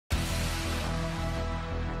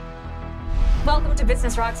Welcome to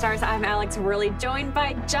Business Rockstars. I'm Alex Worley, joined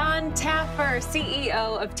by Jon Taffer,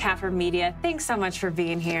 CEO of Taffer Media. Thanks so much for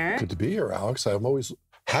being here. Good to be here, Alex. I'm always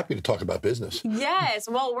happy to talk about business. Yes.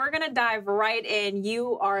 Well, we're going to dive right in.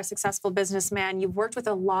 You are a successful businessman. You've worked with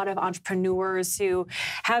a lot of entrepreneurs who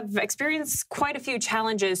have experienced quite a few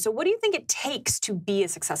challenges. So what do you think it takes to be a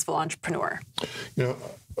successful entrepreneur? You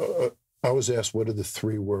know, I was asked, what are the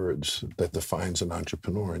three words that defines an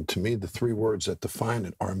entrepreneur? And to me, the three words that define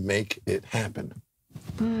it are make it happen.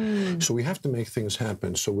 So we have to make things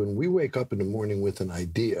happen. So when we wake up in the morning with an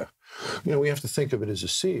idea, you know, we have to think of it as a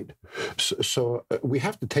seed. So we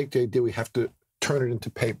have to take the idea, we have to turn it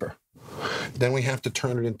into paper. Then we have to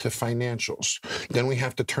turn it into financials. Then we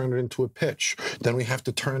have to turn it into a pitch. Then we have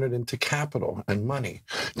to turn it into capital and money.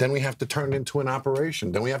 Then we have to turn it into an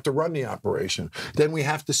operation. Then we have to run the operation. Then we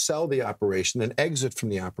have to sell the operation and exit from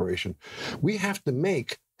the operation. We have to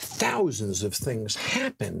make thousands of things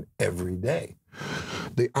happen every day.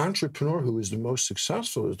 The entrepreneur who is the most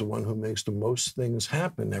successful is the one who makes the most things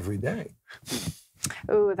happen every day.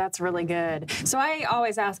 Oh, that's really good. So I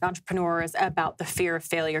always ask entrepreneurs about the fear of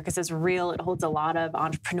failure because it's real. It holds a lot of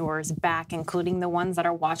entrepreneurs back, including the ones that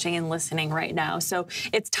are watching and listening right now. So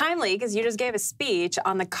it's timely because you just gave a speech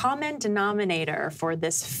on the common denominator for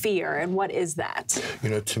this fear. And what is that?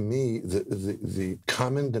 You know, to me, the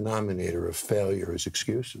common denominator of failure is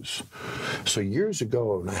excuses. So years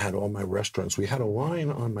ago, when I had all my restaurants, we had a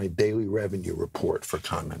line on my daily revenue report for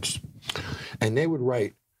comments. And they would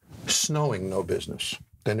write, snowing, no business.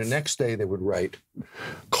 Then the next day they would write,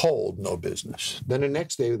 cold, no business. Then the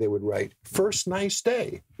next day they would write, first nice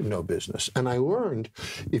day, no business. And I learned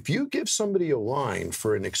if you give somebody a line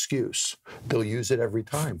for an excuse, they'll use it every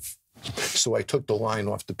time. So I took the line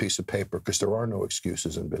off the piece of paper because there are no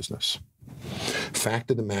excuses in business.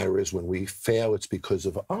 Fact of the matter is when we fail, it's because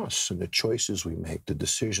of us and the choices we make, the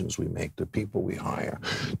decisions we make, the people we hire,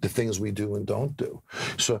 the things we do and don't do.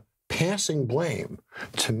 So passing blame,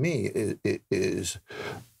 to me, is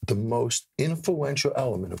the most influential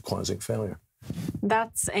element of causing failure.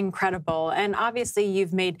 That's incredible. And obviously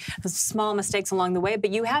you've made small mistakes along the way,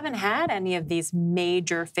 but you haven't had any of these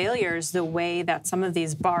major failures the way that some of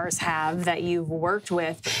these bars have that you've worked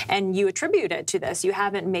with, and you attribute it to this. You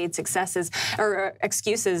haven't made successes or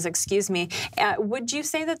excuses, excuse me. Would you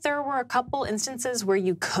say that there were a couple instances where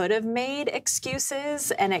you could have made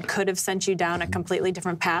excuses and it could have sent you down a completely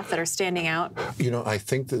different path that are standing out? You know, I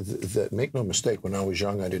think that make no mistake, when I was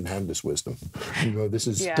young, I didn't have this wisdom. You know, this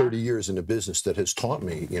is 30 years in the business that has taught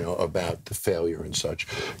me, you know, about the failure and such.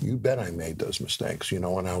 You bet I made those mistakes. You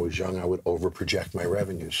know, when I was young, I would over-project my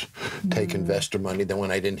revenues, take investor money. Then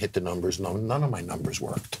when I didn't hit the numbers, none of my numbers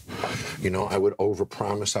worked. You know, I would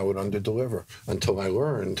over-promise, I would under-deliver until I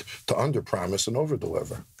learned to under-promise and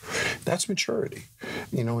over-deliver. That's maturity,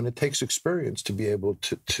 you know, and it takes experience to be able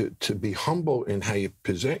to be humble in how you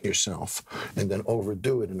present yourself and then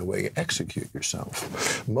overdo it in the way you execute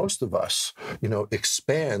yourself. Most of us, you know,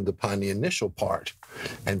 expand upon the initial part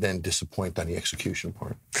and then disappoint on the execution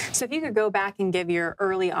part. So if you could go back and give your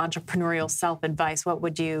early entrepreneurial self advice, what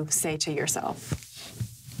would you say to yourself?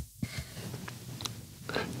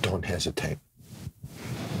 Don't hesitate.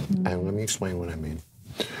 And let me explain what I mean.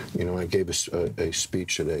 You know, I gave a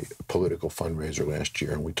speech at a political fundraiser last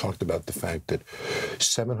year, and we talked about the fact that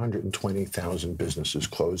 720,000 businesses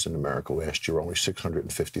closed in America last year, only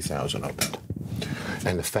 650,000 opened.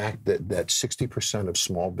 And the fact that 60% of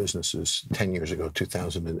small businesses 10 years ago,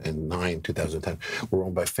 2009, 2010, were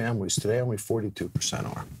owned by families, today only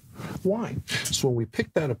 42% are. Why? So when we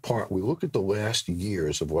pick that apart, we look at the last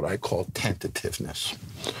years of what I call tentativeness.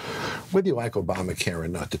 Whether you like Obamacare or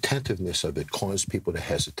not, the tentativeness of it caused people to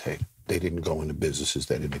hesitate. They didn't go into businesses,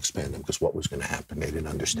 they didn't expand them because what was going to happen, they didn't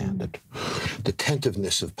understand it. The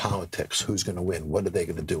tentativeness of politics, who's going to win, what are they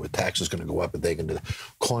going to do, a tax is going to go up, are they going to,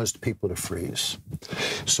 caused people to freeze.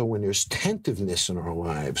 So when there's tentativeness in our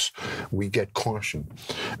lives, we get caution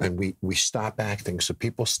and we stop acting. So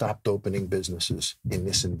people stopped opening businesses in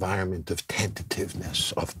this environment of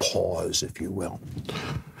tentativeness, of pause, if you will.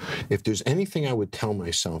 If there's anything I would tell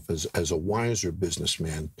myself as a wiser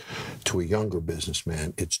businessman to a younger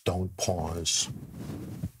businessman, it's don't pause.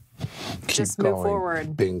 Just move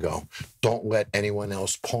forward. Bingo. Don't let anyone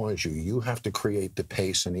else pause you. You have to create the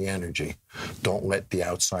pace and the energy. Don't let the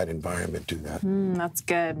outside environment do that. That's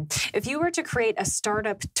good. If you were to create a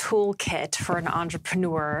startup toolkit for an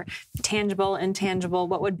entrepreneur, tangible, intangible,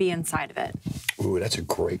 what would be inside of it? Ooh, that's a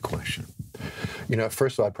great question. You know,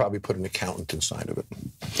 first of all, I'd probably put an accountant inside of it.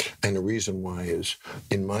 And the reason why is,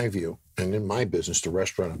 in my view, and in my business, the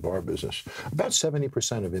restaurant and bar business, about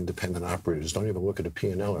 70% of independent operators don't even look at a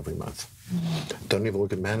P&L every month. Don't even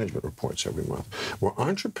look at management reports every month. Where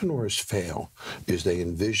entrepreneurs fail is they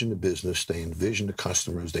envision the business, they envision the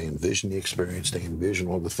customers, they envision the experience, they envision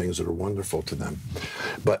all the things that are wonderful to them.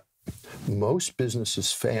 But most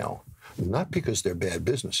businesses fail, not because they're bad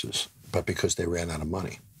businesses, but because they ran out of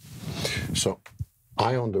money. So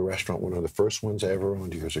I owned a restaurant, one of the first ones I ever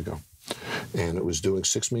owned years ago. And it was doing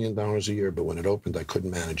 $6 million a year, but when it opened, I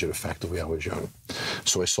couldn't manage it effectively. I was young.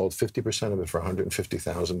 So I sold 50% of it for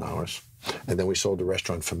 $150,000. And then we sold the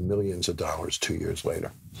restaurant for millions of dollars 2 years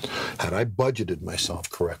later. Had I budgeted myself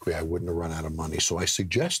correctly, I wouldn't have run out of money. So I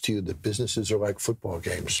suggest to you that businesses are like football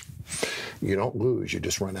games. You don't lose, you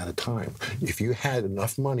just run out of time. If you had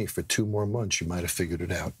enough money for 2 more months, you might have figured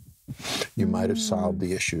it out. You might have solved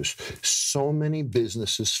the issues. So many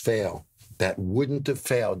businesses fail that wouldn't have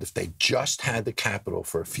failed if they just had the capital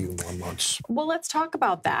for a few more months. Well, let's talk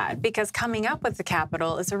about that, because coming up with the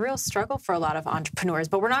capital is a real struggle for a lot of entrepreneurs.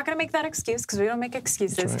 But we're not going to make that excuse, because we don't make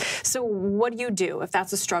excuses. Right. So what do you do if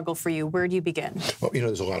that's a struggle for you? Where do you begin? Well,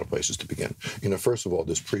 there's a lot of places to begin. First of all,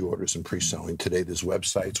 there's pre-orders and pre-selling. Today, there's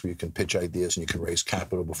websites where you can pitch ideas and you can raise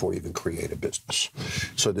capital before you even create a business.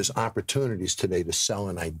 So there's opportunities today to sell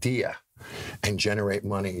an idea and generate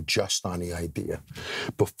money just on the idea.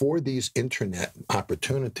 Before these internet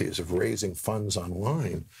opportunities of raising funds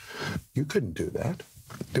online, you couldn't do that.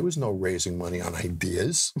 There was no raising money on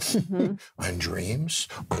ideas, on dreams,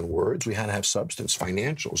 on words. We had to have substance,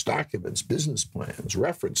 financials, documents, business plans,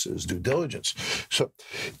 references, due diligence. So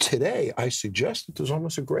today, I suggest that there's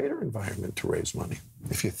almost a greater environment to raise money,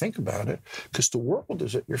 if you think about it, because the world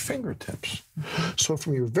is at your fingertips. So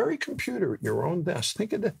from your very computer at your own desk,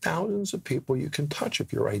 think of the thousands of people you can touch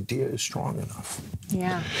if your idea is strong enough.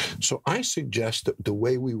 Yeah. So I suggest that the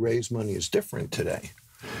way we raise money is different today.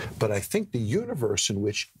 But I think the universe in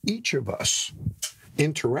which each of us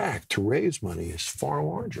interact to raise money is far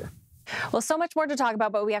larger. Well, so much more to talk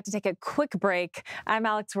about, but we have to take a quick break. I'm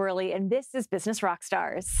Alex Worley, and this is Business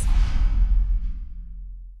Rockstars.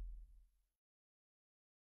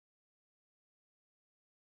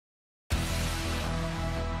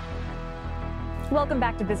 Welcome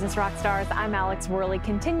back to Business Rockstars. I'm Alex Worley,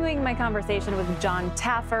 continuing my conversation with Jon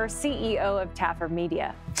Taffer, CEO of Taffer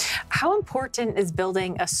Media. How important is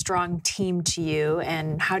building a strong team to you,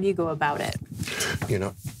 and how do you go about it?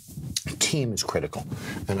 Team is critical.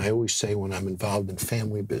 And I always say when I'm involved in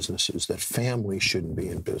family businesses that family shouldn't be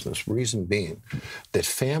in business. Reason being that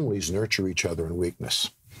families nurture each other in weakness.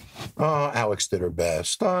 Oh, Alex did her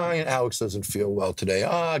best. Oh, Alex doesn't feel well today.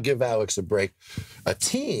 Oh, give Alex a break. A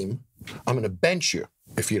team, I'm going to bench you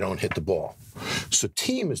if you don't hit the ball. So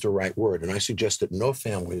team is the right word. And I suggest that no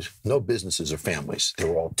families, no businesses are families.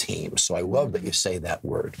 They're all teams. So I love that you say that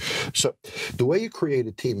word. So the way you create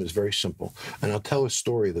a team is very simple. And I'll tell a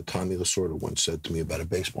story that Tommy Lasorda once said to me about a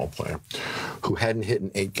baseball player who hadn't hit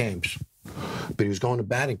in 8 games. But he was going to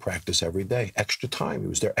batting practice every day, extra time. He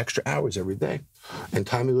was there extra hours every day. And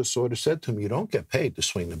Tommy Lasorda said to him, you don't get paid to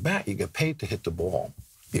swing the bat. You get paid to hit the ball.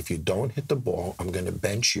 If you don't hit the ball, I'm going to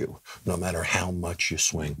bench you, no matter how much you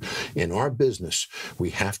swing. In our business,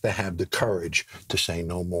 we have to have the courage to say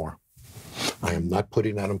no more. I am not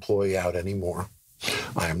putting that employee out anymore.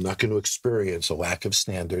 I am not going to experience a lack of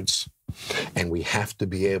standards. And we have to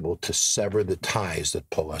be able to sever the ties that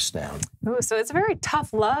pull us down. Ooh, so it's a very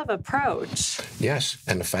tough love approach. Yes.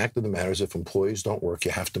 And the fact of the matter is if employees don't work,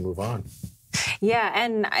 you have to move on. Yeah,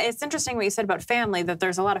 and it's interesting what you said about family, that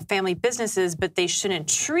there's a lot of family businesses, but they shouldn't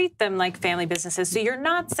treat them like family businesses. So you're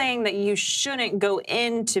not saying that you shouldn't go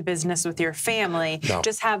into business with your family, no.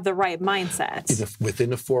 Just have the right mindset. Within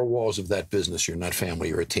the 4 walls of that business, you're not family,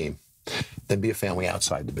 you're a team. Then be a family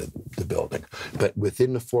outside the building. But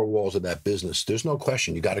within the 4 walls of that business, there's no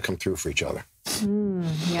question you got to come through for each other.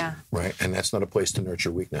 Yeah. Right? And that's not a place to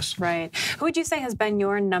nurture weakness. Right. Who would you say has been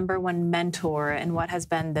your #1 mentor, and what has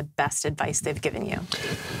been the best advice they've given you?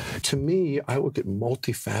 To me, I look at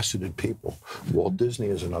multifaceted people. Walt Disney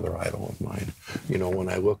is another idol of mine. When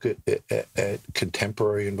I look at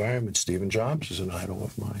contemporary environments, Stephen Jobs is an idol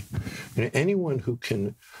of mine. Anyone who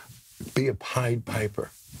can be a Pied Piper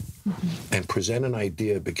and present an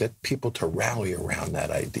idea, but get people to rally around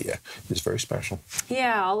that idea is very special.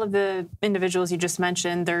 Yeah, all of the individuals you just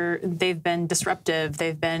mentioned, they've been disruptive,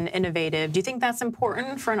 they've been innovative. Do you think that's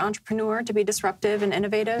important for an entrepreneur to be disruptive and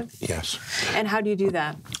innovative? Yes. And how do you do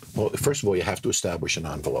that? Well, first of all, you have to establish an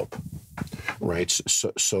envelope. Right?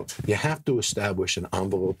 So you have to establish an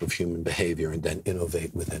envelope of human behavior and then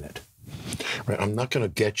innovate within it. Right? I'm not going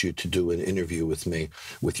to get you to do an interview with me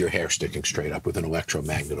with your hair sticking straight up with an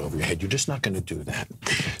electromagnet over your head. You're just not going to do that.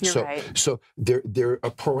 You're right. So there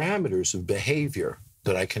are parameters of behavior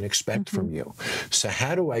that I can expect from you. So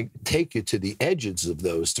how do I take you to the edges of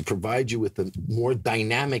those to provide you with a more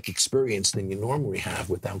dynamic experience than you normally have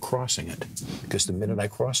without crossing it? Because the minute I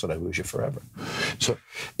cross it, I lose you forever. So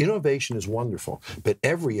innovation is wonderful, but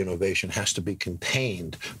every innovation has to be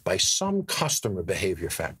contained by some customer behavior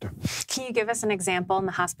factor. Can you give us an example in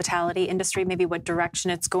the hospitality industry, maybe what direction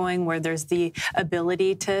it's going, where there's the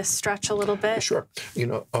ability to stretch a little bit? Sure. You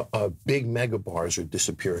know, big mega bars are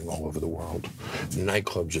disappearing all over the world.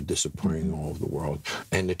 Nightclubs are disappearing all over the world.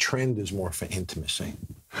 And the trend is more for intimacy.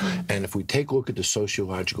 And if we take a look at the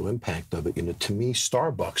sociological impact of it, you know, to me,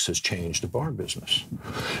 Starbucks has changed the bar business.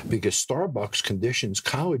 Because Starbucks conditions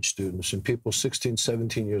college students and people 16,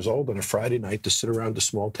 17 years old on a Friday night to sit around a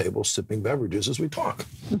small table sipping beverages as we talk.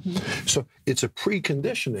 So it's a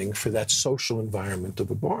preconditioning for that social environment of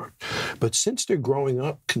a bar. But since they're growing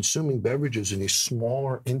up consuming beverages in these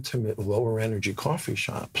smaller, intimate, lower energy coffee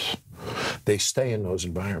shops, they stay in those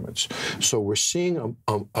environments. So we're seeing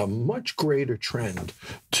a much greater trend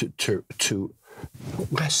to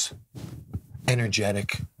less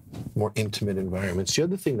energetic, more intimate environments. The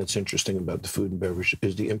other thing that's interesting about the food and beverage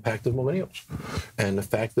is the impact of millennials and the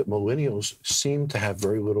fact that millennials seem to have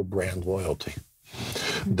very little brand loyalty.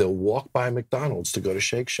 They'll walk by McDonald's to go to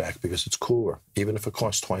Shake Shack because it's cooler, even if it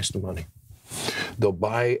costs twice the money. They'll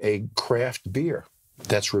buy a craft beer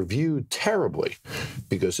that's reviewed terribly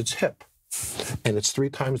because it's hip. And it's 3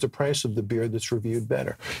 times the price of the beer that's reviewed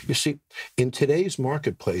better. You see, in today's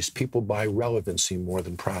marketplace, people buy relevancy more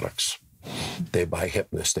than products. They buy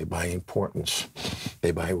hipness, they buy importance,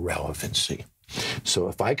 they buy relevancy. So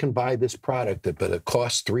if I can buy this product, but it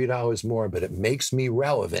costs $3 more, but it makes me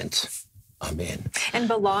relevant, I'm in. And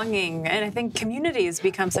belonging. And I think community has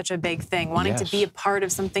become such a big thing, wanting to be a part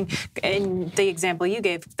of something. In the example you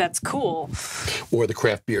gave, that's cool. Or the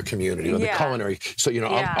craft beer community or the culinary. So, you know,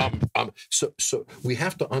 so we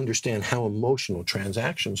have to understand how emotional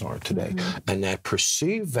transactions are today. And that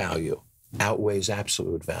perceived value outweighs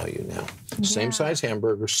absolute value now. Same size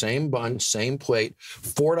hamburger, same bun, same plate,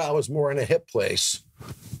 $4 more in a hip place,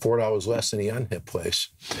 $4 less in the unhip place.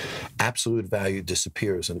 Absolute value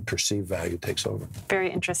disappears and perceived value takes over. Very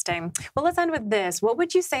interesting. Well, let's end with this. What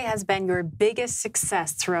would you say has been your biggest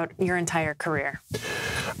success throughout your entire career?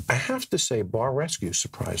 I have to say bar rescue,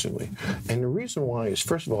 surprisingly. And the reason why is,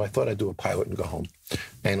 first of all, I thought I'd do a pilot and go home.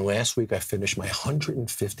 And last week I finished my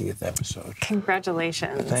 150th episode.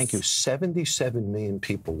 Congratulations. Thank you. 77 million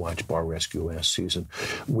people watched Bar Rescue last season,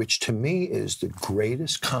 which to me is the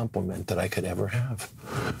greatest compliment that I could ever have.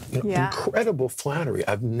 You know, incredible flattery.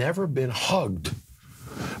 I've never been hugged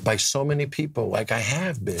by so many people like I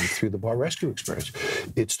have been through the bar rescue experience.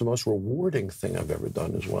 It's the most rewarding thing I've ever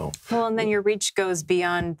done as well. Well, and then your reach goes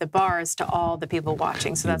beyond the bars to all the people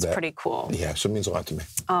watching, so that's pretty cool. Yeah, so it means a lot to me.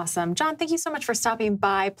 Awesome. Jon, thank you so much for stopping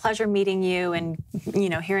by. Pleasure meeting you and, you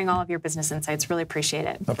know, hearing all of your business insights. Really appreciate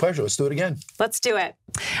it. My pleasure. Let's do it again. Let's do it.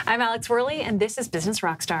 I'm Alex Worley, and this is Business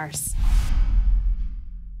Rockstars.